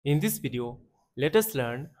In this video, let us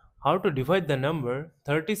learn how to divide the number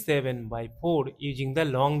 37 by 4 using the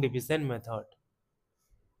long division method.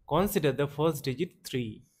 Consider the first digit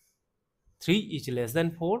 3. 3 is less than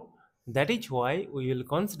 4, that is why we will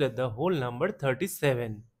consider the whole number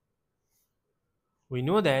 37. We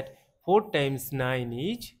know that 4 times 9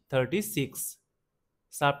 is 36.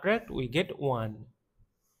 Subtract, we get 1.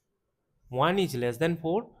 1 is less than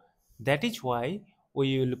 4, that is why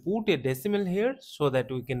we will put a decimal here so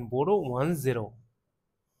that we can borrow 1 0.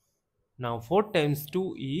 Now 4 times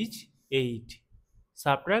 2 is 8.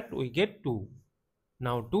 Subtract, we get 2.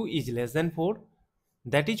 Now 2 is less than 4.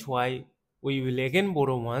 That is why we will again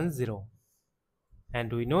borrow 1 0.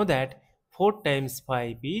 And we know that 4 times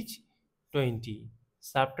 5 is 20.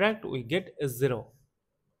 Subtract, we get 0.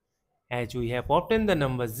 As we have obtained the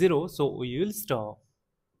number 0, so we will stop.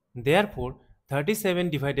 Therefore, 37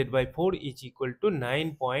 divided by 4 is equal to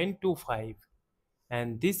 9.25.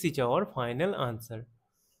 And this is our final answer.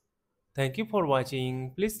 Thank you for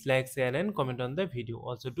watching. Please like, share and comment on the video.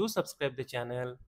 Also do subscribe the channel.